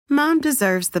Mom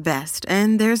deserves the best,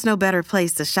 and there's no better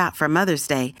place to shop for Mother's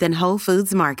Day than Whole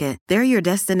Foods Market. They're your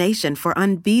destination for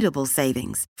unbeatable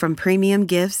savings, from premium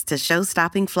gifts to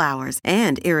show-stopping flowers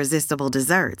and irresistible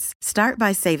desserts. Start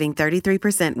by saving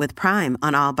 33% with Prime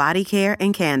on all body care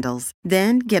and candles.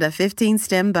 Then get a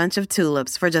 15-stem bunch of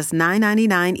tulips for just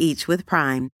 $9.99 each with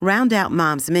Prime. Round out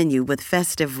Mom's menu with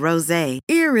festive rosé,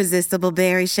 irresistible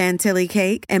berry chantilly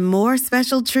cake, and more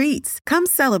special treats. Come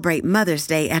celebrate Mother's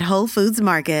Day at Whole Foods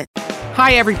Market.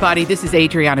 Hi, everybody. This is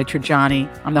Adriana Trajani.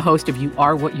 I'm the host of You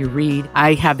Are What You Read.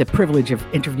 I have the privilege of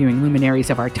interviewing luminaries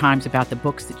of our times about the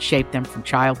books that shaped them from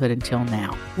childhood until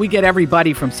now. We get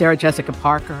everybody from Sarah Jessica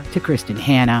Parker to Kristen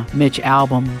Hanna, Mitch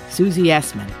Albom, Susie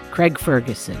Essman, Craig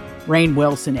Ferguson, Rainn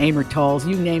Wilson, Amor Tolls,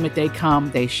 you name it, they come,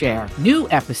 they share. New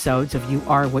episodes of You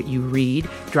Are What You Read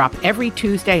drop every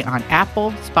Tuesday on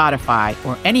Apple, Spotify,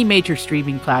 or any major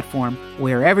streaming platform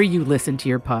wherever you listen to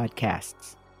your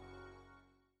podcasts.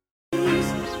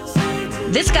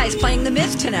 This guy's playing the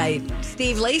Myth tonight,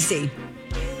 Steve Lacy.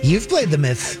 You've played the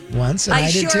Myth once, and I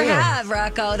did too. I sure have,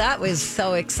 Rocco. That was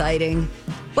so exciting.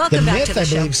 Welcome back to the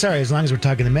show. Believe, sorry, as long as we're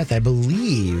talking the Myth, I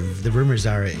believe the rumors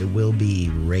are it will be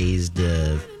raised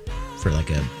for like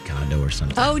a condo or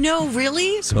something. Oh, no,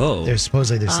 really? So they're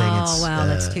supposedly saying it's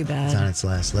that's too bad. It's on its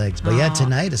last legs. But yeah,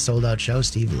 tonight, a sold-out show.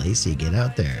 Steve Lacy, get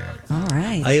out there. All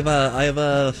right. I have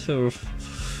a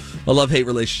love-hate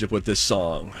relationship with this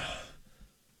song.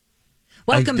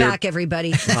 Welcome back,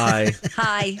 everybody. Hi.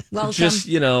 Hi. Welcome. Just,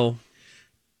 I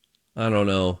don't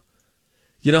know.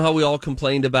 You know how we all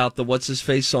complained about the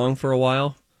What's-His-Face song for a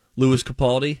while? Louis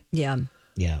Capaldi? Yeah.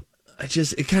 Yeah.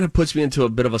 It kind of puts me into a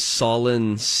bit of a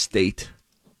sullen state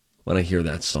when I hear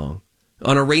that song.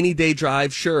 On a rainy day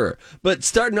drive, sure. But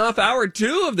starting off hour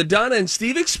 2 of the Donna and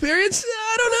Steve experience,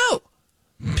 I don't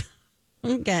know.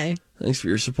 Okay. Thanks for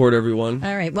your support, everyone.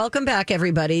 All right. Welcome back,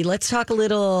 everybody. Let's talk a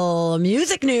little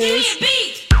music news.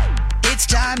 It's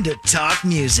time to talk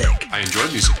music. I enjoy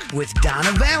music. With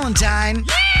Donna Valentine.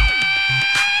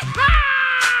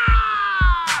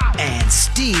 And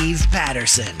Steve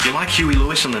Patterson. You like Huey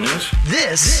Lewis on the news?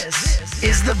 This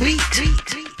is The Beat.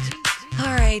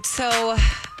 All right. So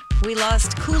we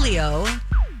lost Coolio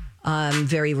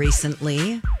very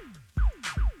recently.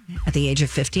 At the age of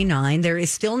 59, there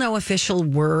is still no official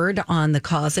word on the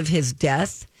cause of his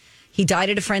death. He died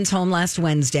at a friend's home last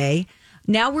Wednesday.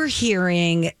 Now we're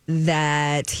hearing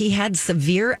that he had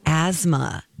severe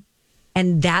asthma,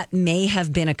 and that may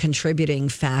have been a contributing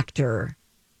factor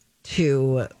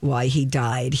to why he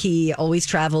died. He always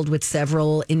traveled with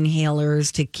several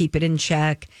inhalers to keep it in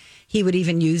check. He would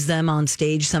even use them on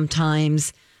stage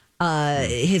sometimes.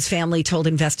 His family told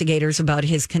investigators about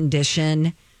his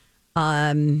condition.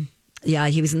 Yeah,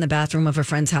 he was in the bathroom of a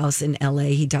friend's house in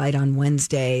LA. He died on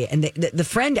Wednesday. And the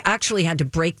friend actually had to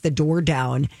break the door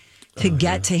down to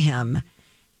get to him.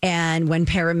 And when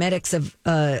paramedics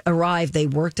arrived, they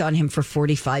worked on him for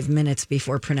 45 minutes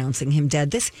before pronouncing him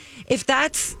dead. If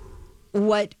that's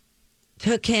what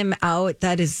took him out,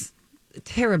 that is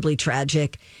terribly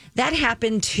tragic. That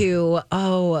happened to,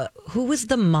 who was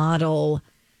the model?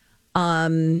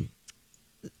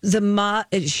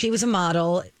 She was a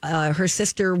model. Her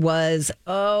sister was,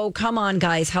 come on,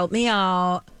 guys, help me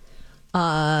out.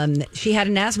 She had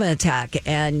an asthma attack,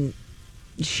 and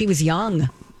she was young.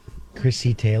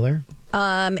 Chrissy Taylor?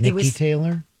 Nikki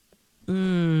Taylor?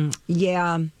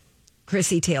 Yeah,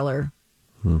 Chrissy Taylor.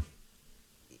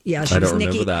 Yeah, she I was don't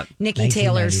remember that. Nikki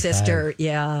Taylor's sister.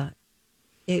 Yeah,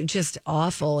 it just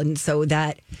awful, and so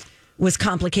that was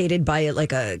complicated by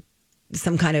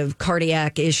some kind of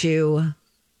cardiac issue.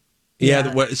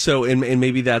 Yeah. So, and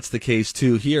maybe that's the case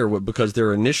too here, because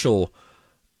their initial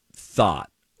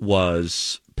thought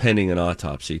was, pending an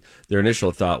autopsy, their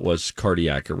initial thought was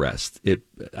cardiac arrest. It,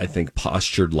 I think,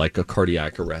 postured like a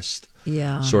cardiac arrest.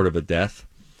 Yeah. Sort of a death.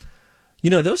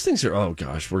 Those things are, oh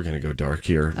gosh, we're going to go dark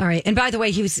here. All right. And by the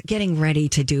way, he was getting ready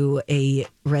to do a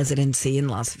residency in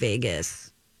Las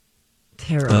Vegas.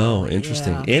 Terrible. Oh,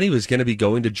 interesting. Yeah. And he was going to be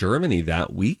going to Germany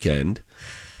that weekend.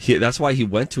 That's why he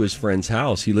went to his friend's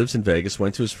house. He lives in Vegas,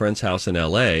 went to his friend's house in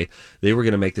L.A. They were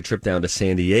going to make the trip down to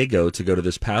San Diego to go to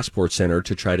this passport center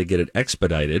to try to get it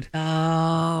expedited.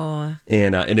 Oh.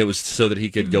 And it was so that he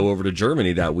could go over to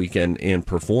Germany that weekend and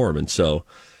perform. And so,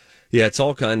 yeah, it's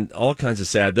all kinds of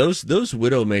sad. Those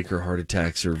widowmaker heart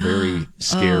attacks are very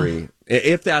scary.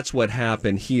 If that's what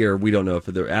happened here, we don't know if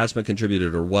the asthma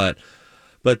contributed or what.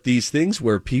 But these things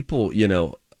where people,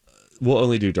 we'll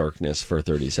only do darkness for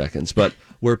 30 seconds, but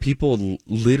where people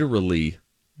literally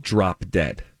drop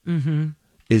dead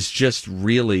is just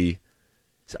really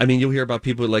I mean, you'll hear about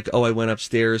people like, oh, I went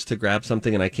upstairs to grab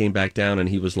something and I came back down and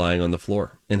he was lying on the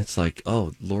floor. And it's like,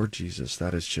 oh, Lord Jesus,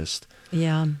 that is just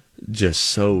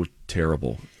so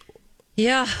terrible.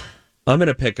 Yeah. I'm going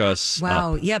to pick us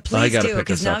Wow. up. Yeah, please do,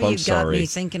 because now you've got sorry. me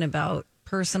thinking about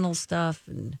personal stuff.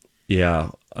 And Yeah.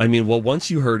 I mean, well, once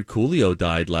you heard Coolio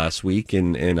died last week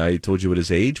and I told you what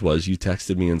his age was, you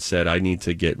texted me and said, I need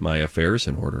to get my affairs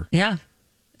in order. yeah.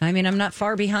 I mean, I'm not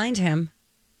far behind him.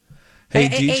 Hey,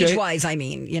 DJ. Age-wise, I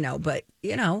mean, but,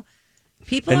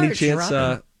 people Any are chance,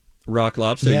 dropping. Rock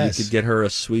Lobster, Yes. you could get her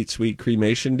a sweet, sweet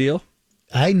cremation deal?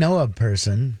 I know a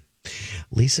person,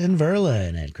 Lisa and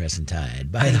Verlin at Crescent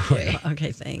Tide. By the way,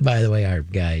 Okay, thanks. By the way, our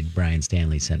guy Brian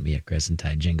Stanley sent me a Crescent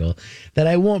Tide jingle that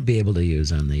I won't be able to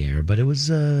use on the air, but it was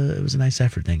a nice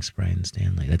effort. Thanks, Brian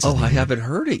Stanley. That's his Oh, I name. haven't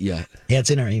heard it yet. Yeah, it's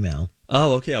in our email.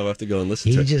 Oh, okay. I'll have to go and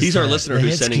listen to it. He's our listener the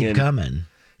who's hits sending keep in. coming.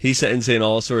 He sends in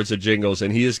all sorts of jingles,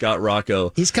 and he has got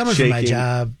Rocco. He's coming for my shaking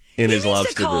job. in He his needs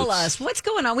lobster to call boots. us. What's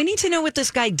going on? We need to know what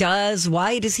this guy does.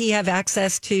 Why does he have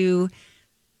access to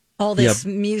all this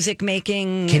music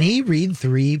making? Can he read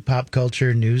 3 pop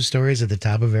culture news stories at the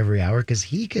top of every hour? Because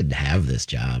he could have this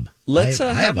job. Let's, I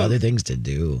have have him. other things to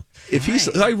do. If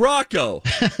he's hey Rocco,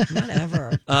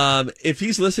 Whatever. if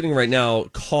he's listening right now,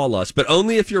 call us, but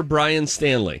only if you're Brian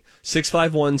Stanley.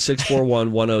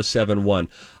 651-641-1071.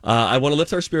 I want to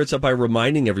lift our spirits up by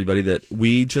reminding everybody that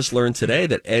we just learned today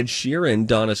that Ed Sheeran,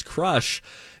 Donna's crush,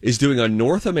 is doing a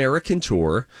North American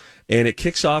tour, and it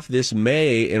kicks off this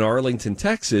May in Arlington,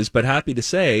 Texas. But happy to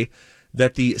say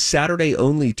that the Saturday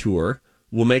only tour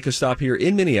will make a stop here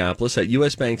in Minneapolis at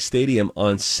US Bank Stadium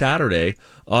on Saturday,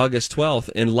 August 12th.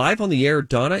 And live on the air,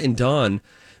 Donna and Don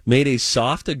made a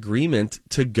soft agreement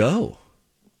to go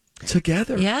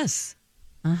together. Yes.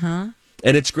 And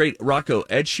it's great. Rocco,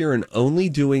 Ed Sheeran only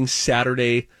doing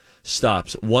Saturday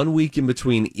stops, 1 week in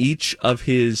between each of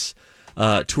his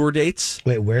tour dates.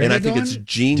 Wait, where are And they I think going? it's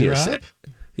genius. Europe?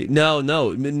 No,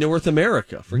 North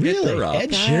America. Forget Really? Europe.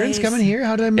 Ed Sheeran's coming here?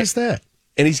 How did I miss that?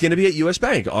 And he's going to be at US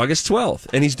Bank August 12th.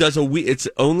 And he does a week. It's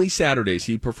only Saturdays.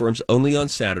 He performs only on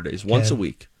Saturdays, once a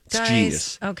week. It's Guys,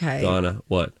 genius. okay. Donna,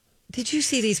 what? Did you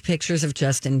see these pictures of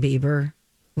Justin Bieber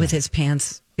with his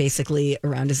pants basically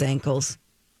around his ankles?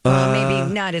 Well,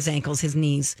 maybe not his ankles, his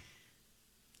knees.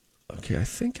 Okay, I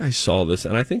think I saw this,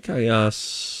 and I think I am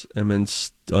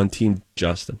on Team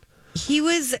Justin. He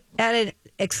was at an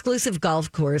exclusive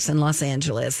golf course in Los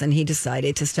Angeles, and he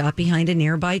decided to stop behind a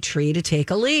nearby tree to take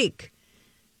a leak.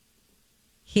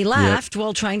 He laughed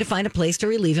while trying to find a place to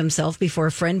relieve himself before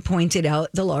a friend pointed out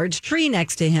the large tree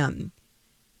next to him.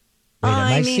 Wait, am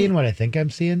I mean- seeing what I think I'm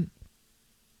seeing?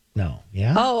 No.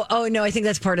 Yeah? Oh, no, I think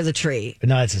that's part of the tree.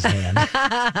 No, it's his hand.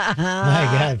 My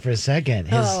God, for a second.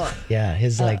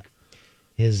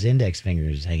 His index finger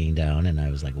is hanging down, and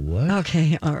I was like, what?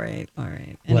 Okay, all right. Well,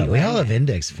 we Anyway. all have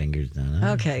index fingers,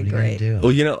 Donna. Okay, What are you great. gonna do?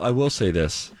 Well, I will say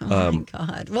this. Oh, my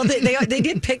God. Well, they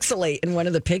did pixelate in one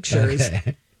of the pictures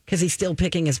Okay. because he's still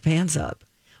picking his pants up.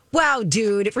 Wow,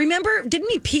 dude. Remember,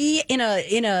 didn't he pee in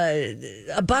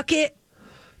a bucket?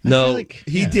 No, feel like-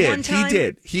 he yeah. did. One time- He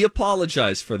did. He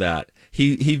apologized for that.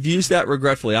 He views that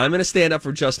regretfully. I'm going to stand up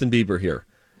for Justin Bieber here.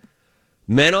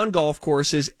 Men on golf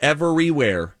courses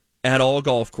everywhere, at all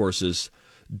golf courses,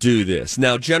 do this.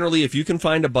 Now, generally, if you can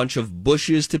find a bunch of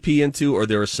bushes to pee into, or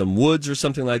there are some woods or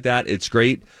something like that, it's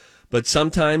great. But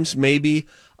sometimes maybe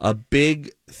a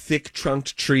big,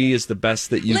 thick-trunked tree is the best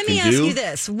that you Let can me do. ask you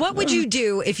this. What would you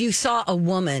do if you saw a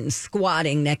woman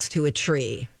squatting next to a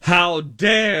tree? How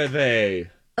dare they?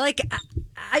 Like,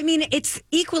 I mean, it's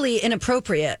equally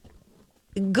inappropriate.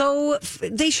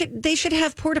 They should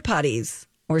have porta potties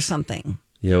or something.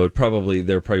 Yeah, they're probably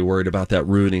worried about that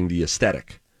ruining the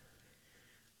aesthetic.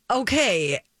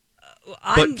 Okay.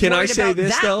 But can I worried say about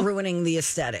this, that though? ruining the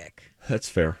aesthetic. That's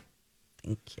fair.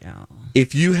 Thank you.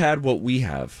 If you had what we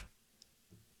have,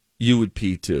 you would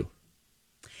pee too.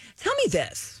 Tell me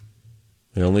this.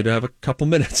 We only have a couple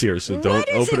minutes here, so don't What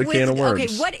is open it a can of with- worms.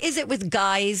 Okay, what is it with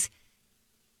guys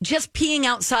just peeing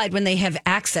outside when they have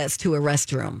access to a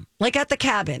restroom? Like at the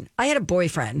cabin. I had a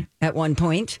boyfriend at one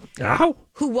point Ow!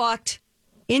 who walked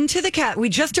into the cabin. We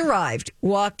just arrived,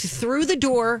 walked through the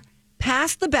door,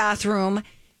 past the bathroom,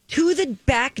 to the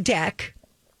back deck,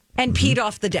 and peed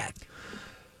off the deck.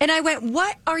 And I went,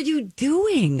 what are you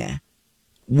doing?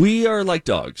 We are like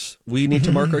dogs. We need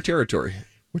to mark our territory.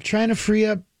 We're trying to free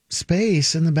up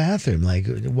space in the bathroom. Like,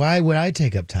 why would I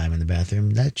take up time in the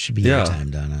bathroom? That should be Yeah. your time,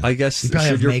 Donna. I guess you probably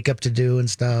should have your- makeup to do and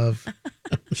stuff.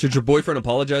 Should your boyfriend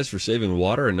apologize for saving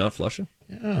water and not flushing?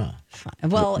 Oh.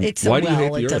 Well, it's Why do you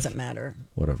hate the it earth? doesn't matter.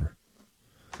 Whatever.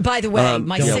 By the way,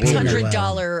 my yeah, we'll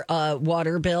 $600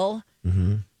 water bill.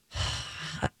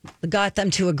 got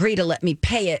them to agree to let me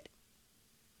pay it.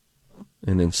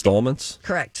 In installments?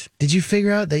 Correct. Did you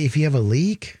figure out that if you have a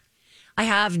leak? I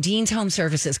have Dean's Home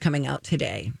Services coming out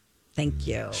today. Thank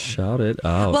you. Shout it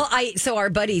out. Well, so our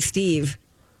buddy Steve,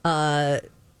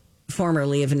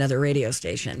 formerly of another radio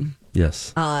station,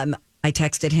 yes. I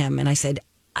texted him and I said,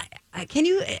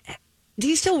 do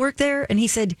you still work there? And he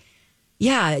said,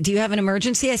 yeah. Do you have an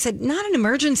emergency? I said, not an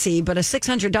emergency, but a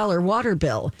 $600 water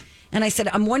bill. And I said,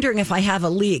 I'm wondering if I have a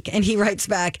leak. And he writes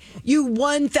back, you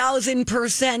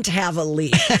 1,000% have a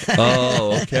leak.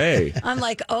 Oh, okay. I'm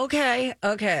like, okay.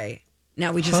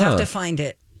 Now we just have to find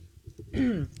it.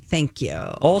 Thank you.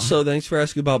 Also, thanks for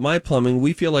asking about my plumbing.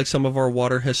 We feel like some of our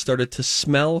water has started to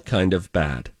smell kind of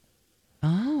bad.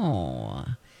 Oh.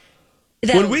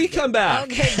 When we come back,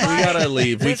 okay, we gotta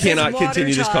leave. We This cannot is water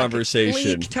continue this talk,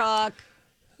 conversation. Leak talk.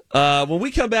 When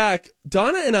we come back,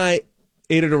 Donna and I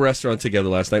ate at a restaurant together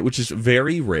last night, which is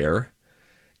very rare.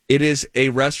 It is a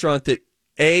restaurant that,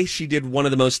 she did one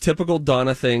of the most typical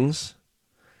Donna things.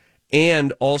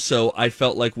 And also, I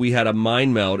felt like we had a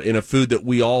mind meld in a food that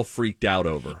we all freaked out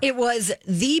over. It was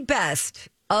the best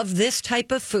of this type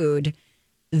of food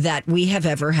that we have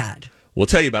ever had. We'll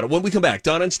tell you about it when we come back.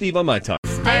 Donna and Steve on My Talk.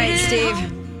 All right, Steve.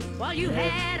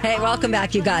 Hey, welcome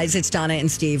back, you guys. It's Donna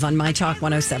and Steve on My Talk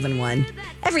 107.1.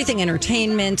 Everything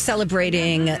Entertainment,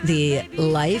 celebrating the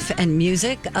life and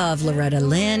music of Loretta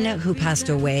Lynn, who passed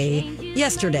away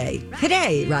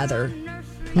today, rather.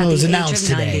 Well, it was at the age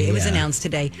announced of 90. today. It was yeah. announced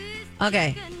today.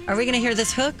 Okay. Are we going to hear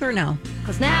this hook or no?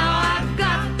 'Cause now I've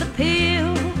got the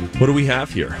pill. What do we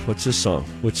have here? What's this song?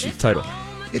 What's the title?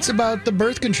 It's about the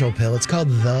birth control pill. It's called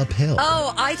The Pill.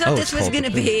 Oh, I thought this it's was called going to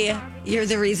The be You're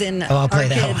the Reason I'll Our play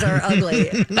that Kids one. Are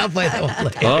Ugly. I'll play that one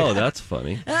later. Oh, that's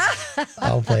funny.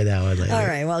 I'll play that one later. All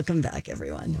right. Welcome back,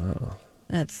 everyone.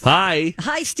 Hi.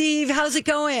 Hi, Steve. How's it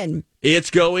going? It's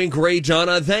going great,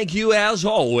 Donna. Thank you, as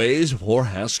always, for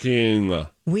asking.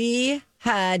 We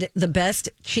had the best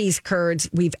cheese curds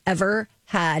we've ever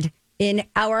had in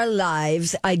our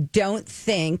lives. I don't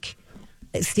think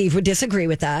Steve would disagree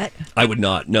with that. I would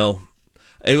not. No,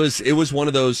 it was one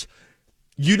of those.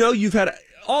 You've had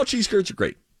all cheese curds are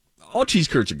great. All cheese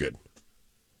curds are good.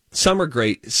 Some are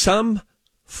great. Some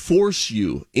force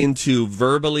you into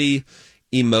verbally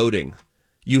emoting.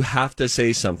 You have to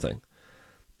say something.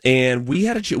 And we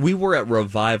were at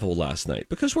Revival last night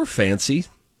because we're fancy.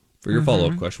 For your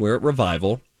follow-up question, we were at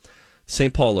Revival,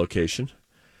 St. Paul location,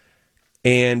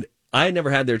 and I had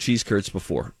never had their cheese curds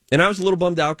before. And I was a little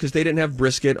bummed out because they didn't have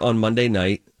brisket on Monday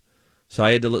night, so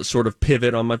I had to sort of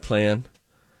pivot on my plan.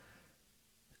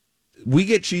 We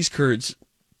get cheese curds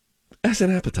as an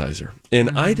appetizer,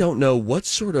 and I don't know what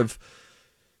sort of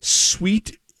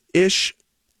sweet-ish,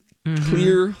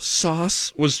 clear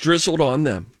sauce was drizzled on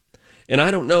them. And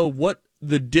I don't know what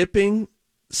the dipping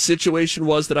situation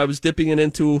was that I was dipping it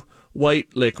into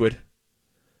white liquid,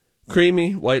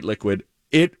 creamy white liquid.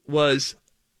 It was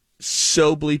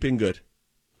so bleeping good.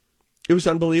 It was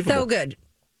unbelievable. So good.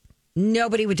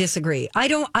 Nobody would disagree.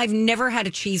 I've never had a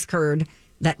cheese curd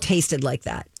that tasted like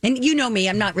that. And you know me,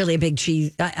 I'm not really a big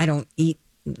cheese. I don't eat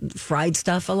fried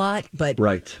stuff a lot, but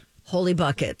Right. holy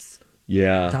buckets.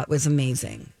 Yeah. That was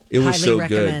amazing. It was Highly so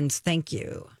recommend. Thank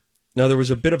you. Now, there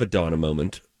was a bit of a Donna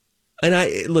moment.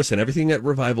 And listen, everything at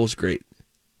Revival is great.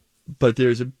 But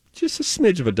there's just a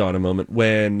smidge of a Donna moment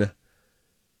when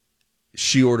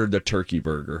she ordered the turkey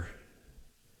burger.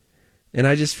 And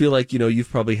I just feel like, you've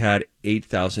probably had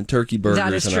 8,000 turkey burgers.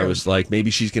 That is and true. I was like,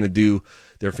 maybe she's going to do,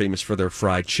 they're famous for their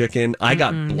fried chicken. I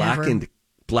got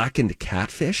blackened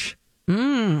catfish,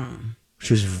 which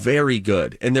was very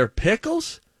good. And their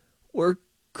pickles were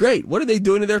great. What are they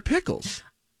doing to their pickles?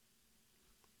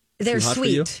 They're Too hot for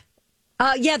you? sweet.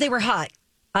 Yeah, they were hot.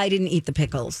 I didn't eat the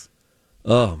pickles.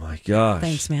 Oh, my gosh.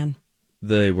 Thanks, man.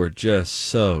 They were just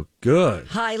so good.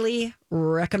 Highly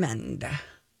recommend.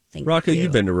 Thank Rocco, you.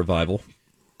 you've been to Revival.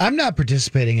 I'm not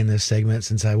participating in this segment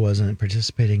since I wasn't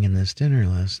participating in this dinner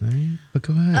last night. But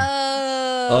go ahead.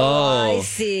 Oh, I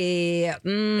see.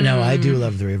 No, I do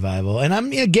love the Revival. And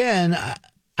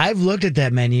I've looked at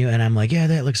that menu and I'm like, yeah,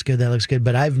 that looks good.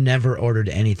 But I've never ordered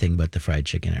anything but the fried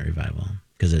chicken at Revival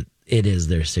because it is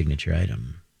their signature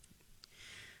item.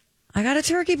 I got a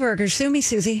turkey burger. Sue me,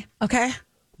 Susie. Okay.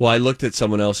 Well, I looked at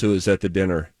someone else who was at the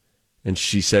dinner, and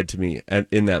she said to me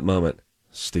in that moment,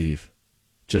 Steve,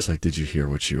 just like, did you hear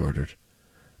what she ordered?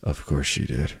 Of course she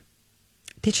did.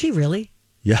 Did she really?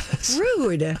 Yes.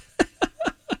 Rude. That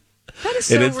is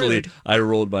so And instantly, rude. I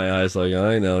rolled my eyes like,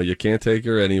 I know, you can't take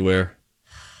her anywhere.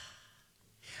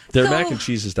 Their So- mac and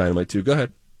cheese is dynamite, too. Go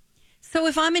ahead. So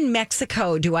if I'm in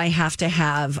Mexico, do I have to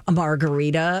have a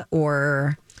margarita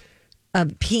or... A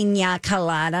pina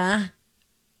colada.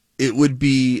 It would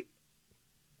be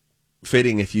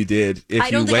fitting if you did. If I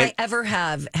don't you think went, I ever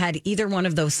have had either one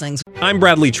of those things. I'm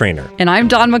Bradley Trainer. And I'm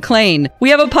Don McClain. We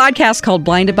have a podcast called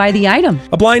Blinded by the Item.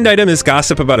 A blind item is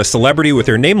gossip about a celebrity with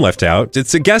their name left out.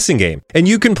 It's a guessing game, and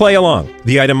you can play along.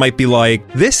 The item might be like,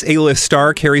 this A-list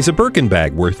star carries a Birkin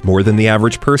bag worth more than the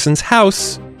average person's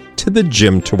house to the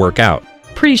gym to work out.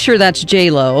 Pretty sure that's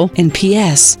J-Lo. And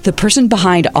P.S. the person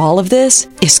behind all of this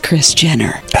is Kris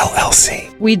Jenner,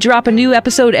 LLC. We drop a new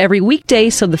episode every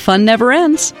weekday so the fun never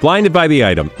ends. Blinded by the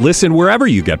Item. Listen wherever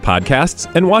you get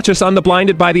podcasts and watch us on the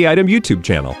Blinded by the Item YouTube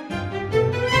channel.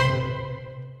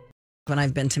 When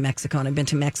I've been to Mexico, and I've been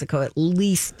to Mexico at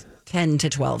least 10 to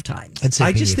 12 times. I'd say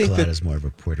I just pina think colada that- is more of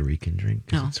a Puerto Rican drink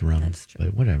because No, it's rum. that's true.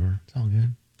 But whatever, it's all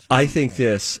good. I think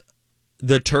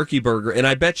the turkey burger, and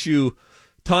I bet you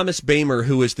Thomas Bamer,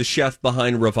 who is the chef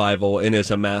behind Revival and is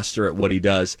a master at what he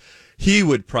does, he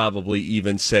would probably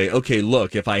even say, okay,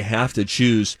 look, if I have to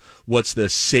choose what's the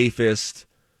safest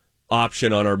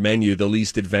option on our menu, the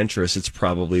least adventurous, it's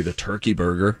probably the turkey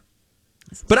burger.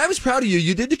 But I was proud of you.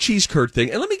 You did the cheese curd thing.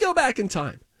 And let me go back in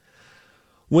time.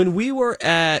 When we were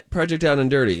at Project Down and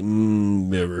Dirty,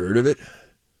 never heard of it.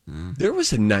 There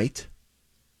was a night.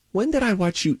 When did I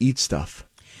watch you eat stuff?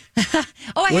 Oh,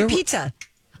 I Where- had pizza.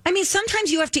 I mean,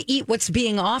 sometimes you have to eat what's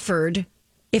being offered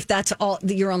if that's all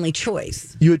your only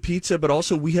choice. You had pizza, but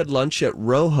also we had lunch at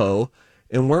Rojo.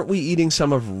 And weren't we eating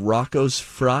some of Rocco's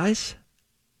fries?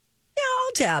 Yeah,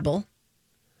 I'll dabble.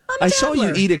 I saw you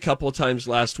dabbler. eat a couple of times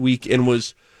last week and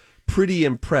was pretty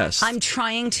impressed. I'm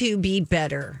trying to be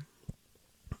better.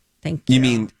 Thank you. You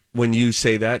mean when you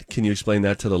say that, can you explain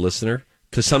that to the listener?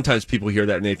 Because sometimes people hear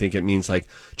that and they think it means like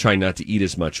trying not to eat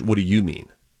as much. What do you mean?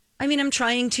 I mean, I'm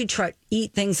trying to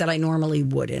eat things that I normally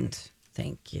wouldn't.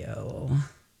 Thank you.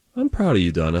 I'm proud of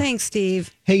you, Donna. Thanks,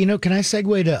 Steve. Hey, can I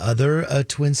segue to other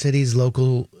Twin Cities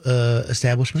local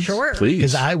establishments? Sure. Please.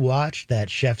 Because I watched that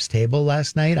Chef's Table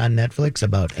last night on Netflix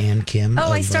about Ann Kim.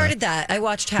 Oh, I of, started that. I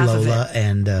watched half of Lola it.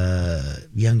 and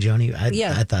Young Joni.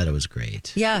 Yeah. I thought it was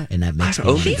great. Yeah. And that makes I've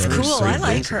me only She's heard cool. so I good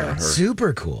like things her. about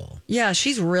super cool. Yeah,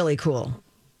 she's really cool.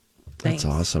 That's Thanks.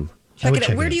 awesome. Check would it out.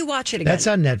 check Where it do out. you watch it again? That's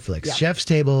on Netflix. Yeah. Chef's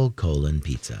Table,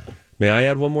 pizza. May I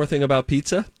add one more thing about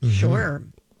pizza? Sure.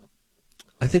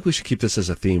 I think we should keep this as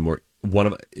a theme where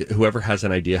whoever has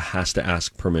an idea has to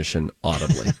ask permission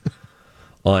audibly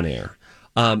on air.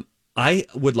 I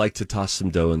would like to toss some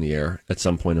dough in the air at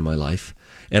some point in my life,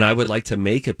 and I would like to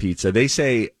make a pizza. They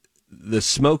say the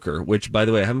smoker, which, by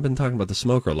the way, I haven't been talking about the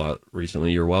smoker a lot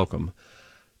recently. You're welcome.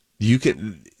 You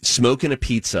can smoking a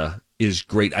pizza is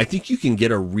great. I think you can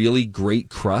get a really great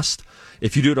crust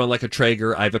if you do it on like a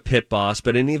Traeger. I have a Pit Boss,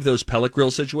 but any of those pellet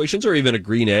grill situations, or even a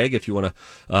green egg, if you want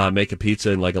to make a pizza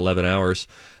in like 11 hours,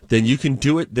 then you can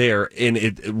do it there, and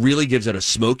it really gives it a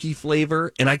smoky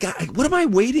flavor. And what am I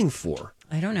waiting for?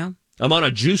 I don't know. I'm on a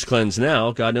juice cleanse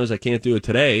now. God knows I can't do it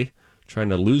today. Trying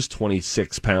to lose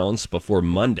 26 pounds before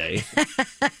Monday.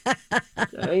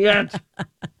 Dang it.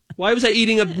 Why was I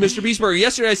eating a Mr. Beast burger?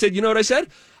 Yesterday I said, you know what I said?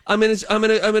 I'm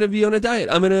gonna be on a diet.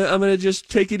 I'm gonna just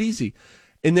take it easy.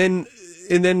 And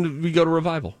then we go to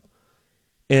Revival.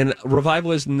 And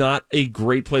Revival is not a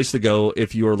great place to go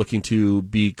if you are looking to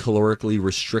be calorically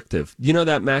restrictive. You know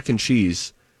that mac and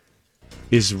cheese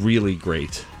is really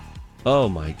great. Oh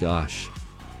my gosh.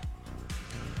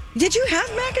 Did you have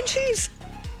mac and cheese?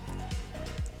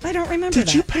 I don't remember Did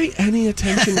that. you pay any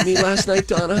attention to me last night,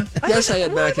 Donna? Yes, I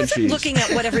had mac and wasn't cheese. looking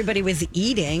at what everybody was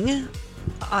eating.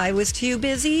 I was too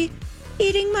busy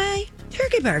eating my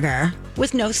turkey burger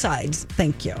with no sides.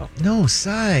 Thank you. No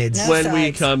sides. No. When we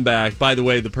sides. come back, by the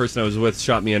way, the person I was with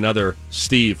shot me another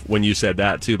Steve when you said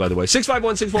that, too, by the way.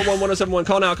 651-641-1071.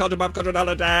 Call now. Call to Bob. Call to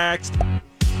Dollar Text.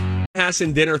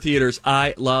 Hassan Dinner Theaters.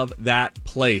 I love that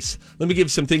place. Let me give you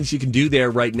some things you can do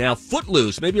there right now.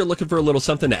 Footloose. Maybe you're looking for a little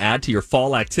something to add to your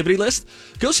fall activity list.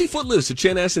 Go see Footloose at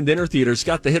Chanhassen Dinner Theaters.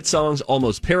 Got the hit songs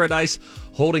Almost Paradise,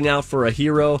 Holding Out for a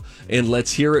Hero, and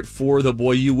Let's Hear It for the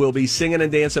Boy. You will be singing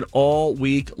and dancing all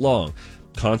week long.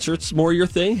 Concerts more your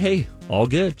thing? Hey, all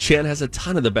good. Chan has a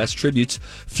ton of the best tributes.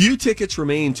 Few tickets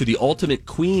remain to the Ultimate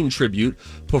Queen tribute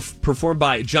performed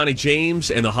by Johnny James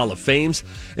and the Hall of Fames.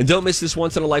 And don't miss this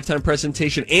once-in-a-lifetime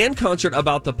presentation and concert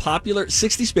about the popular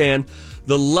 60s band,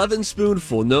 The Lovin'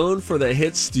 Spoonful, known for the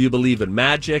hits Do You Believe in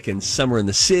Magic and Summer in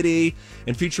the City,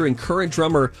 and featuring current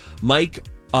drummer Mike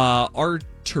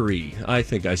Artery. I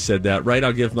think I said that right.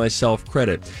 I'll give myself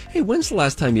credit. Hey, when's the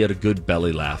last time you had a good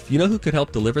belly laugh? You know who could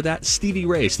help deliver that? Stevie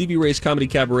Ray. Stevie Ray's Comedy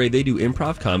Cabaret. They do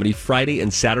improv comedy Friday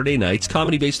and Saturday nights.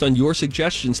 Comedy based on your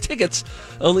suggestions. Tickets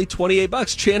only $28.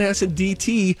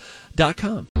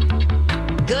 ChanhassenDT.com.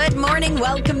 Good morning.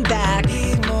 Welcome back.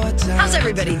 How's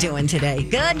everybody doing today?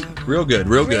 Good? Real good,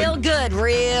 real good. Real good,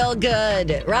 real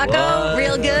good. Rocco,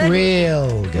 real good?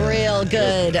 Real good. Real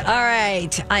good. All right.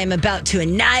 I am about to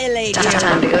annihilate you.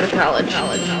 Time to go to college.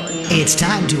 It's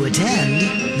time to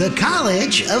attend the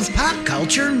College of Pop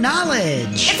Culture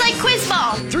Knowledge. It's like quiz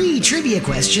ball. 3 trivia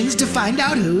questions to find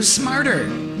out who's smarter.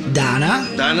 Donna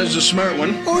Donna's a smart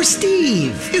one. or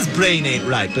Steve? His brain ain't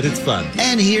right, but it's fun.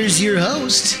 And here's your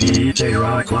host, DJ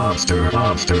Rock Lobster.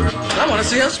 I want to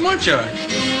see how smart you are.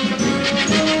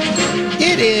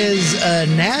 It is a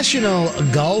National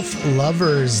Golf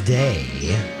Lovers Day.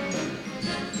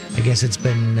 I guess it's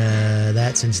been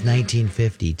that since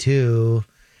 1952.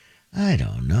 I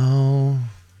don't know.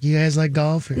 You guys like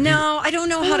golf? No, I don't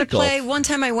know how to like golf. play. One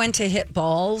time I went to hit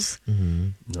balls.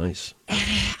 Nice.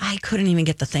 I couldn't even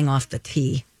get the thing off the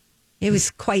tee. It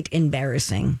was quite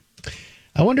embarrassing.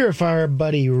 I wonder if our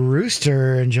buddy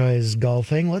Rooster enjoys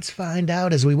golfing. Let's find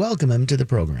out as we welcome him to the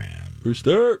program.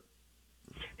 Rooster.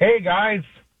 Hey, guys.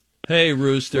 Hey,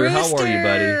 Rooster. How are you,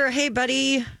 buddy? Hey,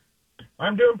 buddy.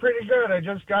 I'm doing pretty good. I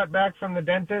just got back from the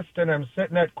dentist, and I'm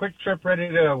sitting at Quick Trip ready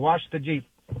to wash the Jeep.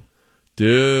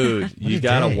 Dude, you a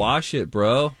got to day. wash it,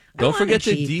 bro. Don't want forget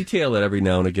a to Jeep. detail it every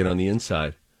now and again on the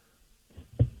inside.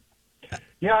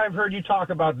 Yeah, I've heard you talk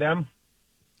about them.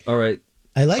 All right.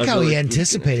 I like I'd how really he appreciate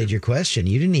anticipated it. your question.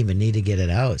 You didn't even need to get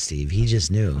it out, Steve. He just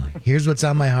knew. Here's what's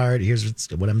on my heart. Here's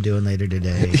what I'm doing later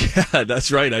today. Yeah,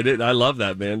 that's right. I did. I love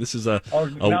that, man. This is Now,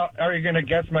 are you going to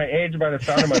guess my age by the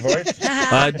sound of my voice?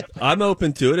 I'm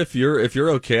open to it if you're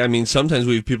okay. I mean, sometimes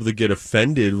we have people that get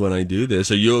offended when I do this.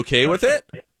 Are you okay with it?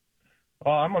 Oh,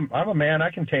 I'm a man.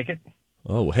 I can take it.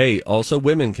 Oh, hey. Also,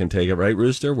 women can take it, right,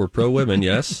 Rooster? We're pro women,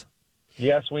 yes.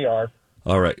 Yes, we are.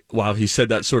 All right. Wow, he said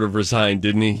that sort of resigned,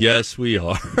 didn't he? Yes, we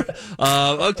are.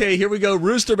 Okay, here we go.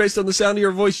 Rooster, based on the sound of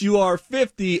your voice, you are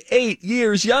 58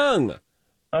 years young.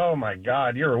 Oh, my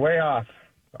God. You're way off.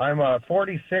 I'm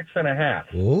 46 and a half.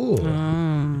 Oh.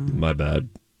 My bad.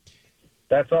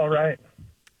 That's all right.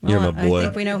 You're my boy. I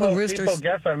think we know who Rooster's... People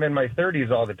guess I'm in my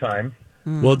 30s all the time.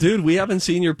 Well, dude, we haven't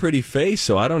seen your pretty face,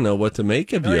 so I don't know what to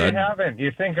make of No, you. you haven't. You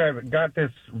think I've got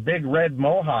this big red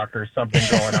mohawk or something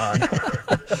going on.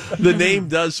 The name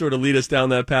does sort of lead us down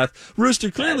that path.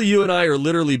 Rooster, clearly you and I are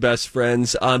literally best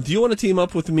friends. Do you want to team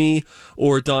up with me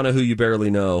or Donna, who you barely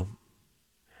know?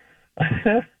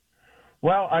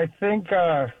 Well, I think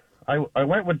I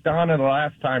went with Donna the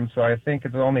last time, so I think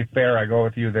it's only fair I go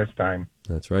with you this time.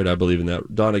 That's right. I believe in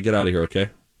that. Donna, get out of here,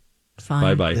 okay? Fine.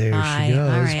 Bye-bye. There Bye. she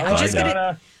goes. All right. I'm Bye just now.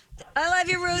 gonna... I love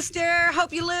you, Rooster.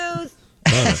 Hope you lose.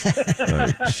 All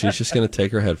right. She's just going to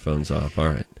take her headphones off. All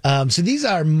right. So these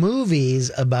are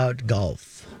movies about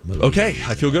golf. Movies. Okay.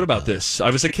 I feel good about this. I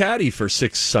was a caddy for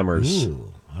 6 summers.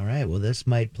 Ooh. All right. Well, this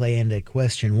might play into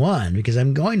question 1 because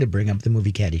I'm going to bring up the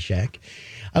movie Caddyshack.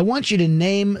 I want you to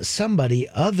name somebody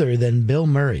other than Bill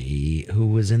Murray who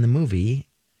was in the movie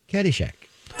Caddyshack.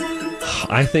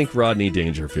 I think Rodney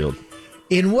Dangerfield.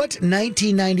 In what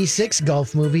 1996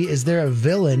 golf movie is there a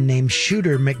villain named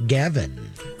Shooter McGavin?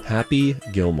 Happy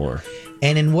Gilmore.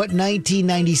 And in what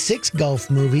 1996 golf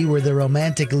movie were the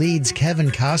romantic leads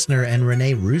Kevin Costner and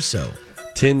Rene Russo?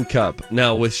 Tin Cup.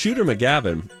 Now, with Shooter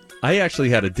McGavin, I actually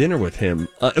had a dinner with him.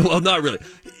 Well, not really.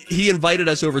 He invited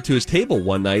us over to his table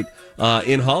one night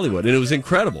in Hollywood, and it was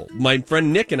incredible. My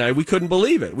friend Nick and I, we couldn't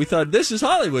believe it. We thought, this is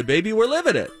Hollywood, baby. We're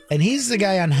living it. And he's the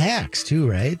guy on Hacks, too,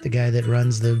 right? The guy that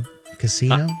runs the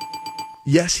casino?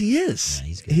 Yes, he is. Yeah,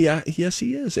 he's good. Yes,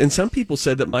 he is. And some people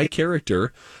said that my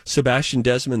character, Sebastian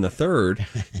Desmond III,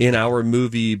 in our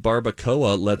movie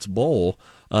Barbacoa, Let's Bowl,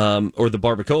 or the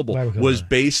Barbacoa Bowl, was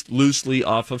based loosely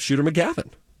off of Shooter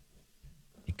McGavin.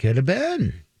 It could have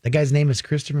been. The guy's name is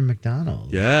Christopher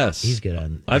McDonald. Yes. He's good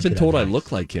on. I've been good told on I Hacks.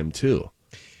 look like him, too.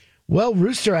 Well,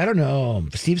 Rooster, I don't know.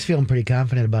 Steve's feeling pretty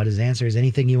confident about his answers.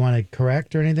 Anything you want to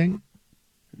correct or anything?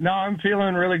 No, I'm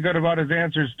feeling really good about his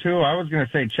answers, too. I was going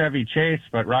to say Chevy Chase,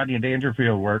 but Rodney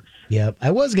Dangerfield works. Yep. I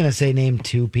was going to say name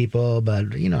 2 people, but,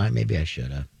 maybe I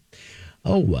should have.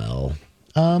 Oh, well.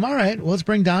 All right. Well, let's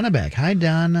bring Donna back. Hi,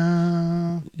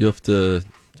 Donna. You have to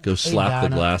go slap the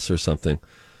Donna. glass or something.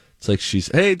 It's like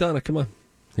hey, Donna, come on.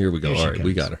 Here we go. Here she All right,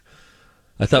 we comes. got her.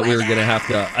 I thought we were gonna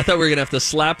have to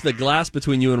slap the glass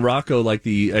between you and Rocco like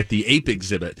at the ape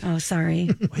exhibit. Oh, sorry.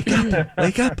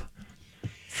 Wake up.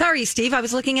 Sorry, Steve. I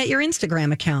was looking at your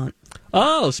Instagram account.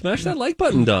 Oh, smash that like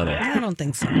button, Donna. I don't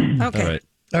think so. Okay.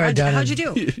 All right, Donna. How'd you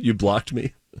do? You blocked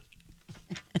me.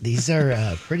 These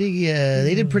are pretty,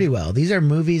 they did pretty well. These are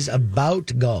movies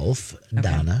about golf,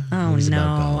 Donna. Oh, Movies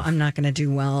about no. golf. I'm not going to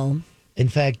do well. In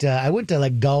fact, I went to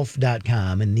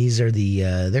golf.com and these are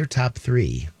their top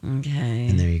 3. Okay.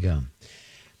 And there you go.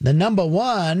 The number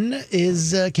one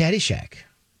is Caddyshack.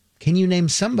 Can you name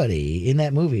somebody in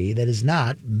that movie that is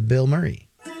not Bill Murray?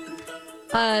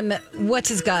 What's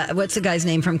the guy's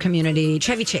name from Community?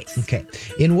 Chevy Chase. Okay.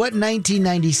 In what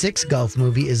 1996 golf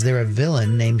movie is there a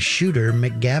villain named Shooter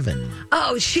McGavin?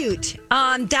 Oh, shoot.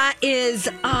 That is,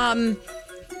 I'll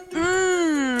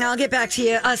get back to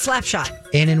you. Slapshot.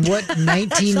 And in what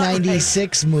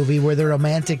 1996 movie were the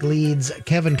romantic leads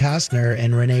Kevin Costner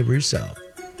and Rene Russo?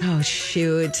 Oh,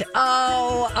 shoot.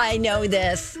 Oh, I know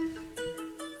this.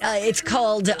 It's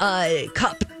called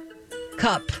Cup.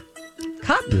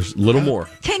 There's a little more.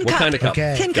 Tin what Cup. kind of cup?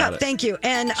 Okay. Tin Got Cup, it. thank you.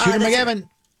 And Shooter McGavin.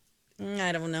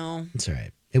 I don't know. It's all right.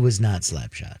 It was not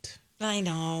Slapshot. I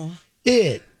know.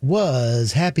 It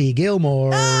was Happy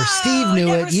Gilmore. Steve knew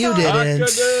never it. You saw didn't.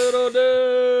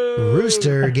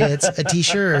 Rooster gets a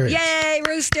T-shirt. Yay,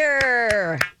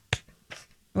 Rooster!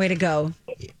 Way to go.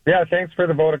 Yeah, thanks for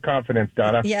the vote of confidence,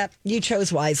 Donna. Yep, you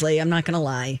chose wisely. I'm not going to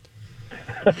lie.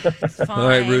 All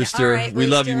right, Rooster. All right, we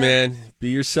love you, Rooster. man. Be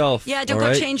yourself. Yeah, don't all go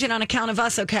right? changing on account of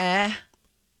us, okay?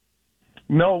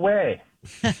 No way.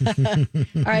 All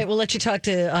right, we'll let you talk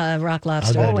to Rock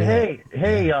Lobster. I'll Oh, go do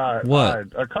hey, What?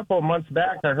 a couple of months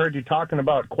back, I heard you talking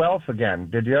about Quelf again.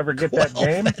 Did you ever get that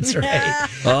game? That's right.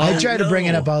 Oh, I try to bring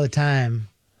it up all the time.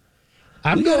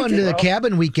 I'm going to the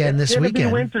cabin weekend this It's going to be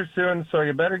weekend. winter soon, so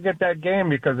you better get that game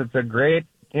because it's a great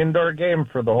indoor game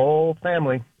for the whole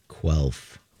family.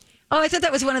 Quelf. Oh, I thought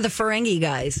that was one of the Ferengi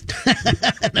guys.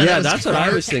 Yeah, that's what I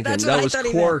was thinking. That's what That I was thought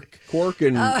he Quark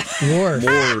and Worf.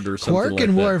 Ward or something Quark like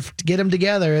and that. Worf, get them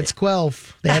together. It's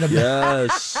Quelf. They had a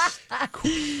Yes.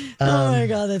 Oh, my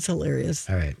God, that's hilarious.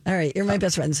 All right. All right, you're my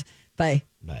best friends. Bye.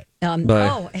 Bye. Bye.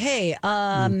 Oh, hey,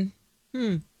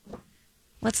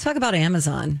 let's talk about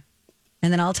Amazon.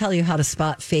 And then I'll tell you how to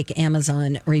spot fake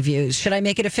Amazon reviews. Should I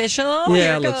make it official?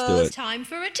 Yeah, Here let's do goes. it. Time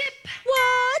for a tip.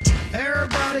 What?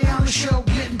 Everybody on the show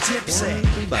getting tipsy.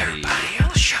 Everybody. on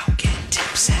the show getting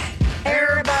tipsy.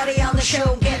 Everybody on the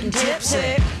show getting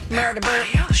tipsy. Murder bird.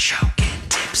 on the show getting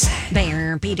tipsy.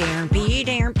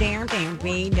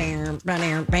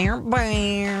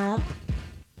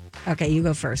 Okay, you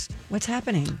go first. What's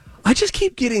happening? I just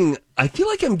keep getting, I feel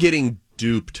like I'm getting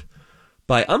duped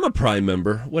by, I'm a Prime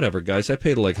member. Whatever, guys. I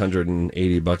paid like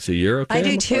 $180 a year. Okay, I I'm do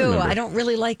a Prime too. member. I don't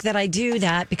really like that I do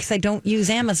that because I don't use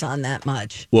Amazon that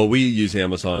much. Well, we use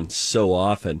Amazon so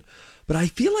often, but I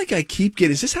feel like I keep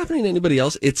getting, is this happening to anybody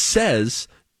else? It says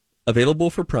available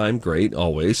for Prime, great,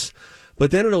 always.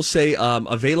 But then it'll say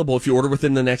available if you order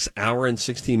within the next hour and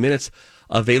 16 minutes,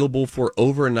 available for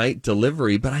overnight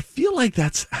delivery. But I feel like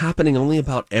that's happening only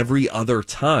about every other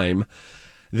time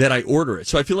that I order it.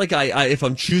 So I feel like I if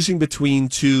I'm choosing between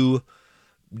two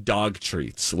dog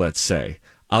treats, let's say,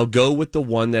 I'll go with the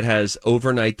one that has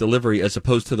overnight delivery as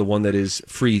opposed to the one that is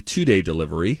free 2-day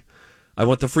delivery. I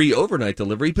want the free overnight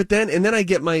delivery, but then I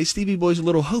get my Stevie Boys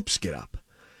Little Hopes get up.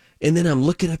 And then I'm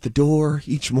looking at the door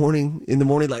each morning in the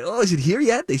morning like, oh, is it here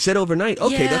yet? They said overnight.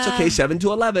 Okay, that's okay. 7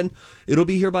 to 11. It'll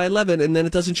be here by 11. And then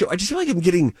it doesn't show. I just feel like I'm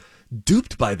getting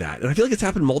duped by that. And I feel like it's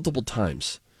happened multiple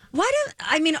times.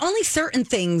 Only certain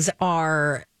things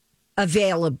are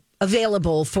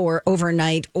available for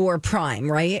overnight or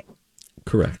Prime, right?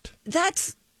 Correct.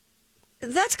 That's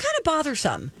kind of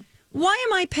bothersome. Why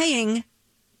am I paying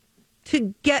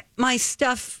to get my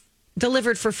stuff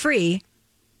delivered for free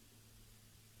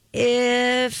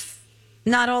if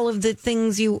not all of the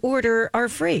things you order are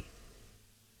free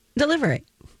delivery?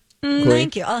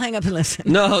 Thank you. I'll hang up and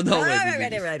listen. No.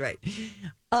 Right.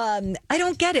 I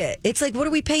don't get it. It's like, what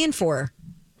are we paying for?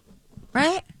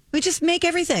 Right? We just make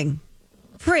everything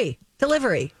free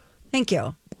delivery. Thank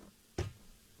you.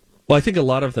 Well, I think a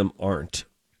lot of them aren't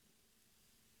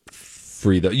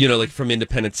free, though. You know, like from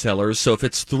independent sellers. So if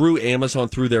it's through Amazon,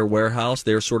 through their warehouse,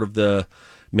 they're sort of the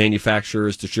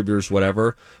manufacturers, distributors,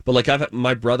 whatever. But like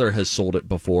my brother has sold it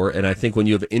before, and I think when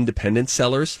you have independent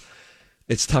sellers,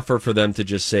 it's tougher for them to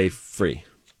just say free.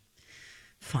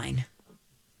 Fine.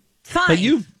 But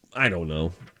I don't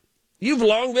know. You've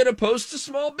long been opposed to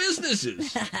small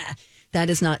businesses. That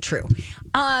is not true.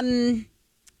 I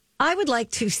would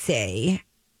like to say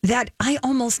that I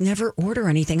almost never order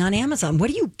anything on Amazon. What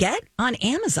do you get on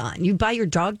Amazon? You buy your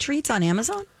dog treats on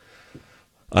Amazon?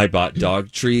 I bought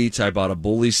dog treats. I bought a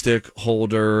bully stick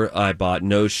holder. I bought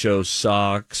no-show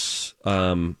socks.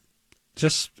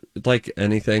 Just like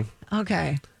anything.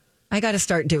 Okay. I got to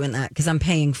start doing that because I'm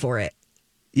paying for it.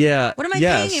 Yeah. What am I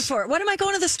paying it for? What am I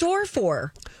going to the store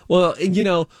for? Well, you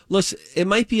know, listen, it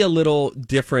might be a little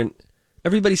different.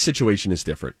 Everybody's situation is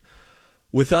different.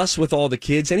 With us, with all the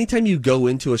kids, anytime you go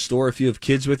into a store, if you have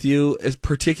kids with you,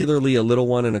 particularly a little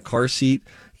one in a car seat,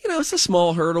 you know, it's a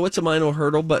small hurdle. It's a minor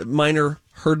hurdle,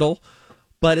 hurdle.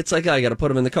 But it's like, I got to put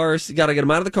them in the cars. You got to get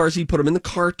them out of the cars. You put them in the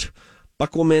cart,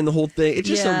 buckle them in, the whole thing. It's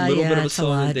just a little bit of a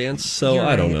song and dance. So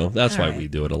I don't know. That's why we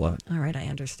do it a lot. All right, I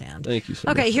understand. Thank you so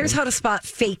much. Okay, here's how to spot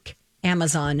fake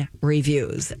Amazon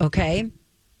reviews, okay?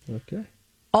 Okay.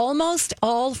 Almost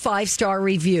all 5-star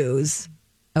reviews,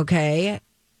 okay,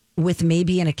 with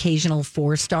maybe an occasional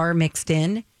 4-star mixed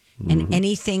in, and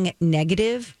anything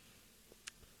negative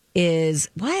is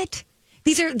what?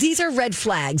 These are red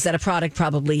flags that a product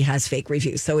probably has fake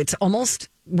reviews. So it's almost,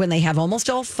 when they have almost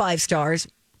all 5 stars,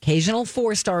 occasional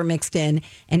 4-star mixed in,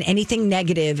 and anything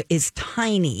negative is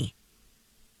tiny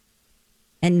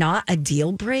and not a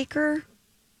deal breaker.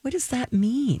 What does that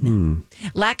mean?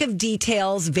 Lack of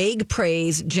details, vague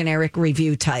praise, generic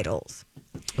review titles.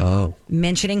 Oh.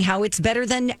 Mentioning how it's better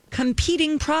than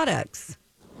competing products.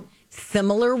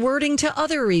 Similar wording to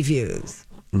other reviews.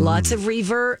 Lots of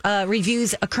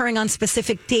reviews occurring on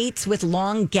specific dates with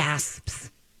long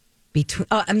gasps.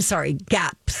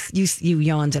 Gaps. You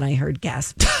yawned and I heard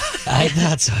gasp. I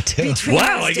thought so too.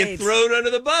 Wow, I get thrown under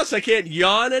the bus. I can't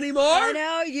yawn anymore. I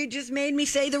know, you just made me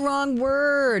say the wrong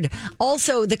word.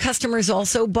 Also, the customers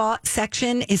also bought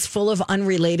section is full of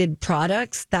unrelated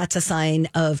products. That's a sign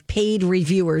of paid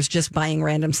reviewers just buying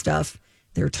random stuff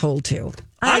they're told to.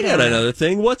 I got another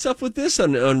thing. What's up with this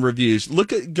on reviews?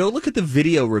 Go look at the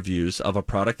video reviews of a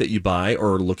product that you buy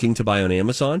or are looking to buy on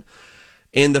Amazon.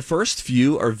 And the first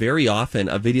few are very often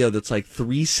a video that's like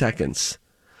 3 seconds,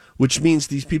 which means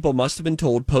these people must have been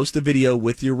told, post a video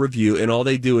with your review, and all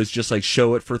they do is just like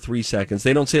show it for 3 seconds.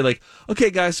 They don't say like, okay,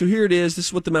 guys, so here it is. This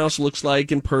is what the mouse looks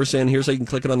like in person. Here's how you can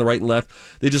click it on the right and left.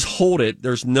 They just hold it.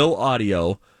 There's no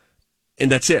audio,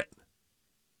 and that's it.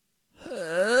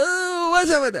 What's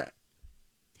up with that?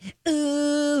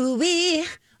 Ooh-wee,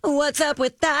 what's up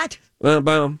with that?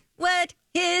 Boom. What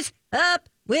is up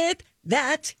with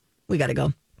that? We got to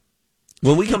go.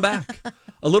 When we come back,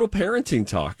 a little parenting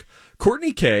talk.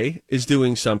 Courtney K is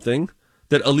doing something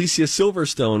that Alicia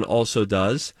Silverstone also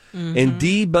does. And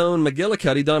D-Bone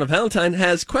McGillicuddy, Donna Valentine,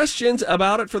 has questions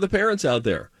about it for the parents out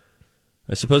there.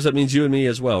 I suppose that means you and me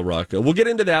as well, Rocco. We'll get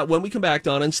into that when we come back,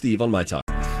 Donna and Steve on My Talk.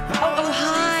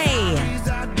 Hi.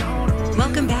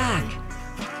 Welcome back.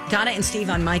 Donna and Steve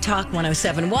on My Talk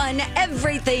 107.1,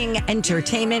 Everything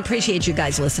Entertainment. Appreciate you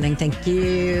guys listening. Thank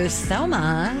you so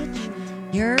much.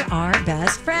 You're our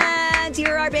best friends.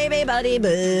 You're our baby buddy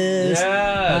boost.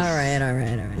 Yes.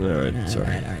 All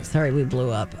right. Sorry, we blew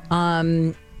up.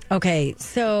 Okay,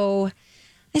 so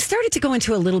I started to go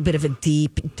into a little bit of a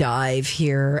deep dive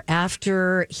here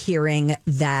after hearing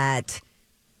that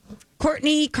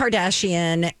Kourtney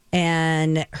Kardashian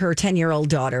and her 10-year-old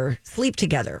daughter sleep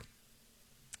together.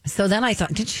 So then I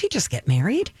thought, did she just get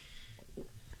married?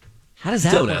 How does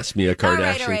that Don't work? ask me a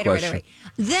Kardashian question. All right.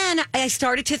 Then I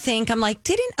started to think, I'm like,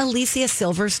 didn't Alicia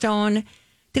Silverstone,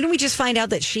 didn't we just find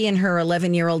out that she and her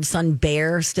 11-year-old son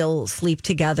Bear still sleep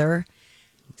together?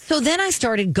 So then I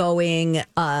started going,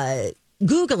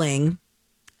 Googling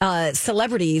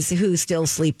celebrities who still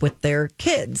sleep with their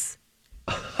kids.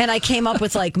 And I came up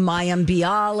with like Mayim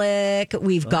Bialik.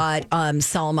 We've got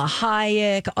Salma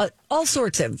Hayek, all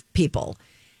sorts of people.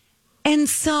 And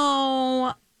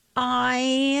so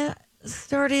I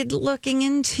started looking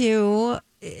into,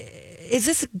 is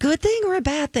this a good thing or a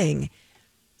bad thing?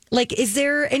 Like, is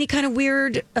there any kind of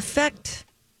weird effect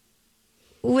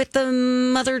with the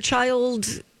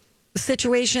mother-child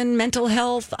situation, mental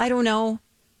health? I don't know.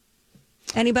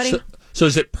 Anybody? So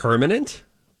is it permanent?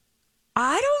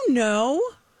 I don't know.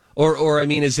 Or I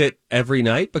mean, is it every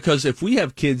night? Because if we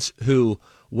have kids who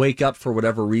wake up for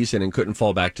whatever reason and couldn't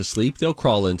fall back to sleep, they'll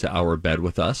crawl into our bed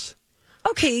with us.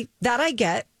 Okay, that I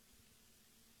get.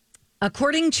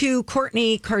 According to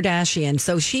Kourtney Kardashian,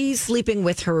 so she's sleeping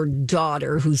with her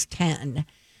daughter, who's 10.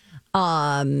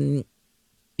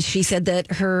 She said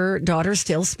that her daughter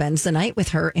still spends the night with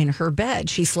her in her bed.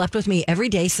 She slept with me every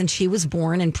day since she was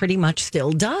born and pretty much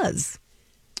still does.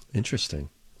 Interesting.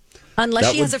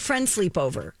 Unless she has a friend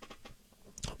sleepover.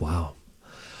 Wow.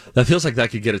 That feels like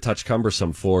that could get a touch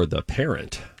cumbersome for the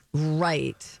parent.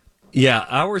 Right. Yeah,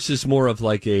 ours is more of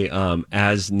like a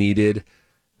as needed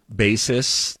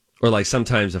basis. Or like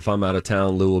sometimes if I'm out of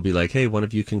town, Lou will be like, hey, one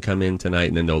of you can come in tonight.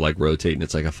 And then they'll like rotate and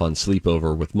it's like a fun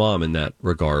sleepover with mom in that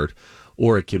regard.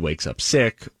 Or a kid wakes up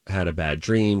sick, had a bad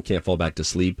dream, can't fall back to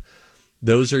sleep.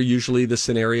 Those are usually the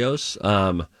scenarios.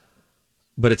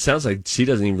 But it sounds like she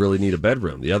doesn't even really need a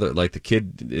bedroom. The other, like the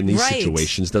kid in these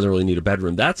situations doesn't really need a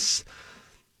bedroom. That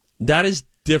is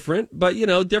different, but you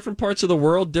know, different parts of the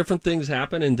world, different things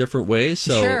happen in different ways.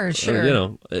 So, sure. you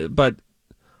know, but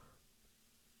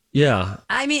Yeah.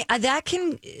 I mean, that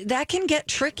can get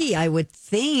tricky, I would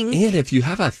think. And if you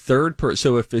have a third person,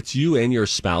 so if it's you and your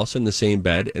spouse in the same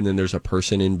bed and then there's a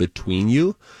person in between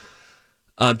you,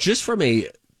 just from a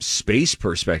space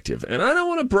perspective, and I don't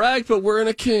want to brag, but we're in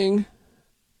a king.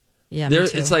 Yeah, me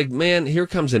too. It's like, man, here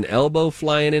comes an elbow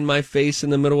flying in my face in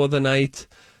the middle of the night.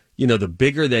 You know, the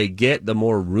bigger they get, the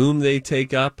more room they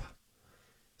take up.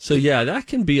 So, yeah, that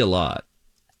can be a lot.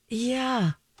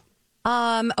 Yeah.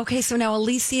 Okay, so now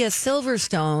Alicia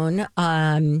Silverstone,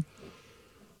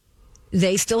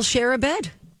 they still share a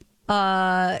bed.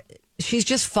 She's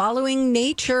just following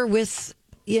nature with,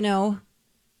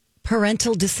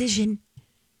 parental decision.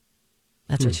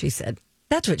 That's what she said.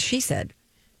 That's what she said.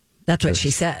 That's what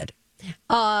she said.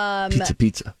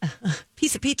 Pizza.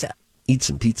 Pizza. Eat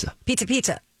some pizza.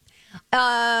 Pizza.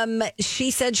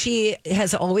 She said she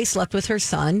has always slept with her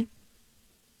son.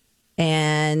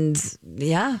 And,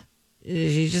 yeah,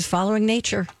 she's just following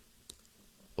nature.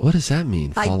 What does that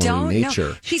mean, following nature?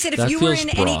 Know. She said if that you were in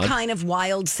broad. any kind of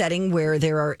wild setting where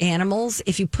there are animals,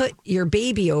 if you put your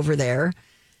baby over there,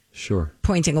 sure,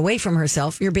 pointing away from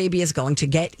herself, your baby is going to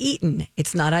get eaten.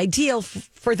 It's not ideal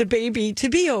for the baby to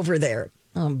be over there.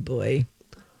 Oh, boy.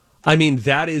 I mean,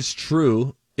 that is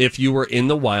true. If you were in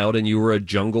the wild and you were a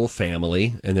jungle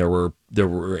family and there were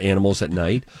animals at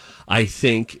night, I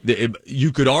think that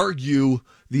you could argue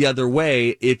the other way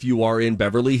if you are in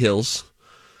Beverly Hills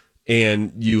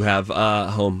and you have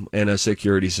a home and a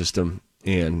security system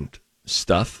and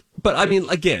stuff. But I mean,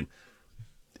 again,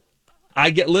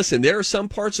 listen, there are some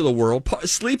parts of the world,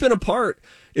 sleeping apart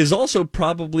is also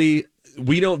probably,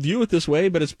 we don't view it this way,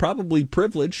 but it's probably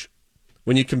privilege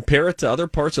when you compare it to other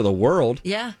parts of the world.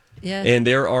 Yeah. Yeah. And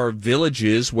there are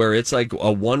villages where it's like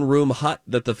a one-room hut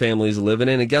that the family's living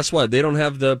in. And guess what? They don't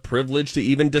have the privilege to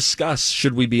even discuss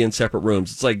should we be in separate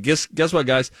rooms. It's like, guess what,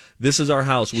 guys? This is our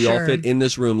house. We all fit in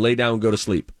this room. Lay down and go to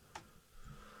sleep.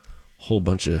 Whole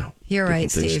bunch of You're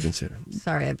right, things Steve. to consider.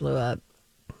 Sorry, I blew up.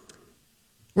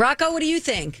 Rocco, what do you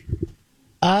think?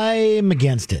 I'm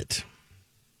against it.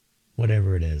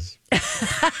 Whatever it is.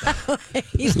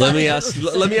 Let me ask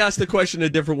the question a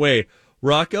different way.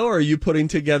 Rocco, are you putting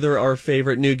together our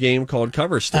favorite new game called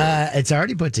Cover Story? It's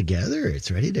already put together.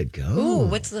 It's ready to go. Ooh,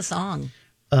 what's the song?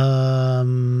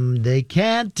 They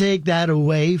can't take that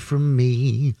away from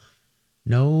me.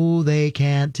 No, they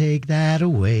can't take that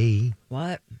away.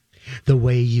 What? The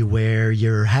way you wear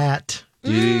your hat.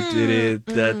 The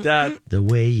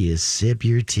way you sip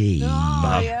your tea.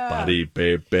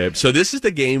 Babe. So this is the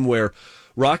game where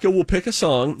Rocco will pick a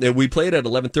song, and we play it at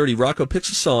 11:30. Rocco picks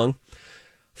a song,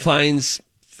 finds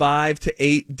 5 to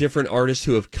 8 different artists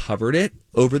who have covered it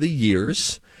over the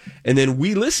years, and then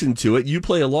we listen to it, you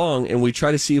play along, and we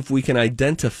try to see if we can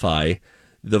identify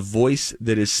the voice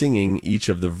that is singing each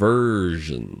of the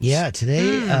versions. Yeah,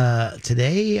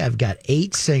 today I've got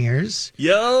 8 singers.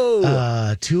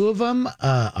 Yo! 2 of them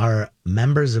are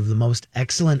members of the most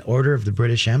excellent order of the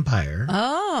British Empire.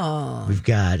 Oh. We've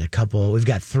got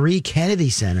 3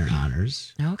 Kennedy Center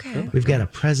honors. Okay. We've got a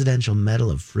Presidential Medal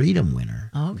of Freedom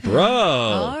winner. Okay. Bro!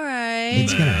 All right.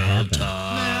 It's going to happen.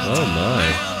 Oh,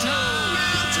 my.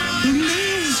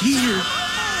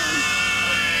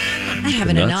 I have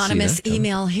an anonymous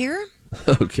email here.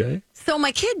 Okay. So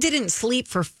my kid didn't sleep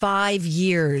for 5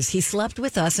 years. He slept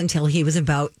with us until he was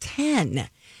about 10.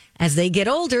 As they get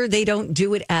older, they don't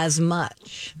do it as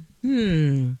much.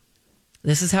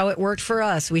 This is how it worked for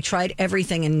us. We tried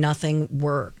everything and nothing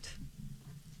worked.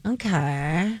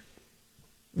 Okay.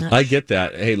 I get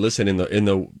that. Hey, listen, in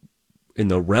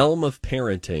the realm of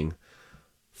parenting,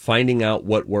 finding out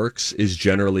what works is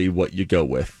generally what you go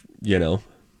with, you know?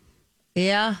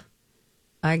 Yeah,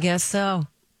 I guess so.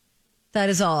 That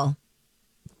is all.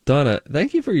 Donna,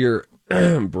 thank you for your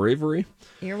bravery.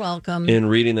 You're welcome. In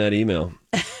reading that email.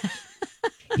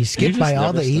 You skipped by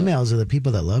all the emails of the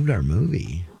people that loved our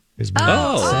movie. There's been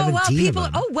 17 of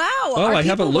them. Oh, wow. Oh, I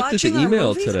haven't looked at the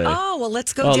email today. Oh, well,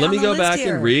 let's go down let me the go list back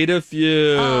here. and read a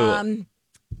few.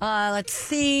 Let's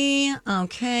see.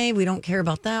 Okay, we don't care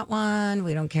about that one.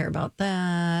 We don't care about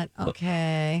that.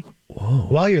 Okay. Whoa.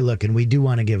 While you're looking, we do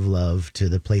want to give love to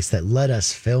the place that let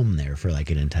us film there for like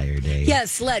an entire day.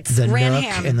 Yes, let's. The Ranham.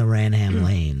 Nook and the Ranham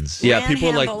Lanes. Yeah, people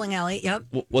are like, bowling alley. Yep.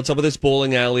 What's up with this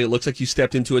bowling alley? It looks like you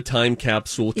stepped into a time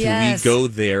capsule. Can Yes. we go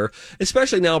there?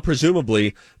 Especially now,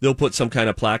 presumably, they'll put some kind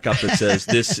of plaque up that says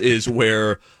this is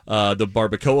where the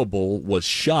Barbacoa Bowl was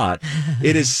shot.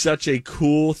 It is such a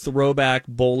cool throwback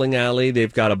bowling alley.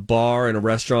 They've got a bar and a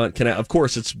restaurant. Of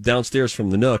course, it's downstairs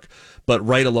from the Nook, but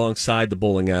right alongside the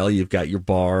bowling alley, you've got your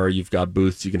bar, you've got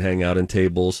booths you can hang out and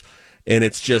tables. and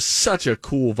it's just such a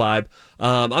cool vibe.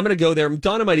 I'm going to go there.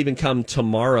 Donna might even come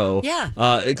tomorrow. Yeah.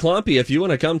 Clompy, if you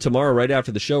want to come tomorrow right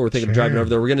after the show, we're thinking of driving over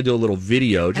there. We're going to do a little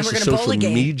video, just a social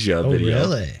media video.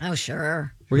 Really? Oh,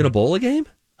 sure. We're going to bowl a game?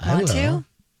 Want to?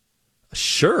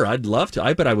 Sure, I'd love to.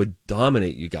 I bet I would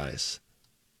dominate you guys.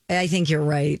 I think you're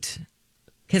right.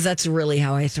 Because that's really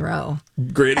how I throw.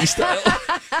 Granny style.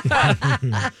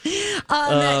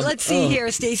 Let's see here.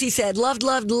 Stacey said,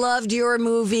 loved your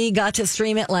movie. Got to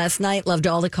stream it last night. Loved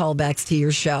all the callbacks to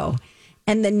your show.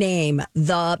 And the name,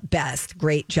 The Best.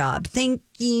 Great job. Thank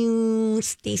you,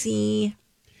 Stacey.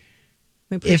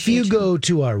 If you go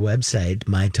to our website,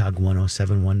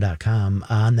 mytalk1071.com,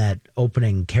 on that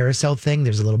opening carousel thing,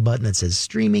 there's a little button that says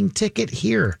streaming ticket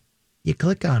here. You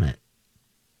click on it.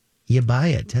 You buy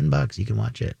it, $10. You can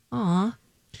watch it. Aw.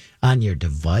 On your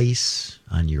device,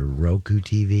 on your Roku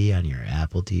TV, on your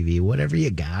Apple TV, whatever you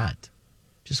got.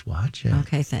 Just watch it.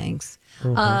 Okay, thanks.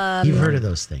 You've heard of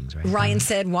those things, right? Ryan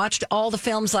said, watched all the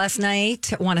films last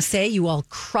night. Want to say you all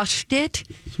crushed it.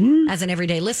 As an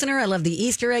everyday listener, I love the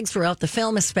Easter eggs throughout the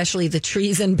film, especially the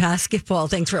trees and basketball.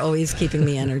 Thanks for always keeping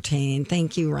me entertained.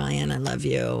 Thank you, Ryan. I love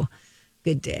you.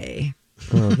 Good day.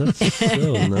 Oh, that's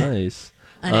so nice.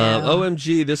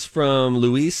 OMG, this from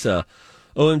Louisa.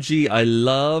 OMG, I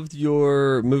loved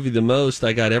your movie the most.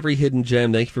 I got every hidden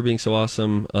gem. Thank you for being so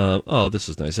awesome. This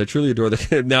is nice. I truly adore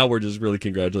the... Now we're just really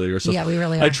congratulating ourselves. Yeah, we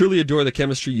really are. I truly adore the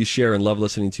chemistry you share and love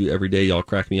listening to you every day. Y'all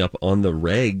crack me up on the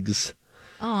regs.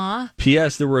 Aw.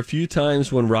 P.S. There were a few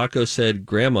times when Rocco said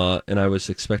grandma, and I was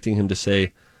expecting him to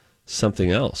say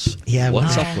something else. Yeah.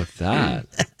 What's up with that?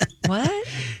 What?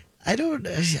 I don't...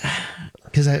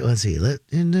 Because let's see.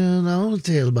 I'll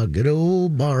tell about good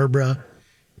old Barbara.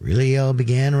 Really all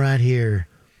began right here.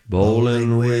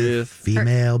 Bowling with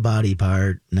female body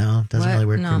part. No, doesn't really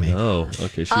work for me. Oh,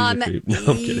 okay. She's a creep. No,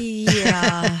 I'm kidding.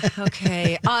 Yeah.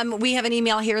 Okay. We have an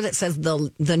email here that says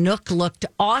the Nook looked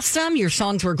awesome. Your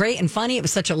songs were great and funny. It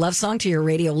was such a love song to your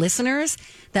radio listeners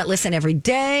that listen every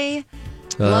day.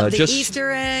 Love the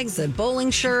Easter eggs, the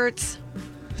bowling shirts.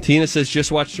 Tina says,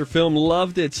 just watched your film,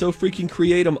 loved it. So freaking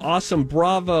creative, awesome,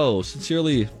 bravo.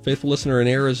 Sincerely, faithful listener in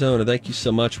Arizona. Thank you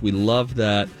so much. We love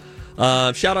that.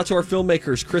 Shout out to our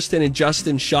filmmakers, Kristen and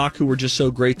Justin Schock, who were just so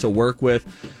great to work with.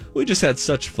 We just had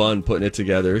such fun putting it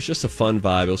together. It's just a fun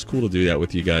vibe. It was cool to do that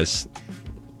with you guys.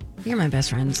 You're my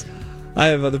best friends. I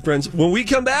have other friends. When we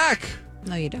come back...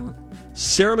 No, you don't.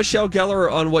 Sarah Michelle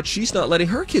Gellar on what she's not letting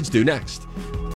her kids do next.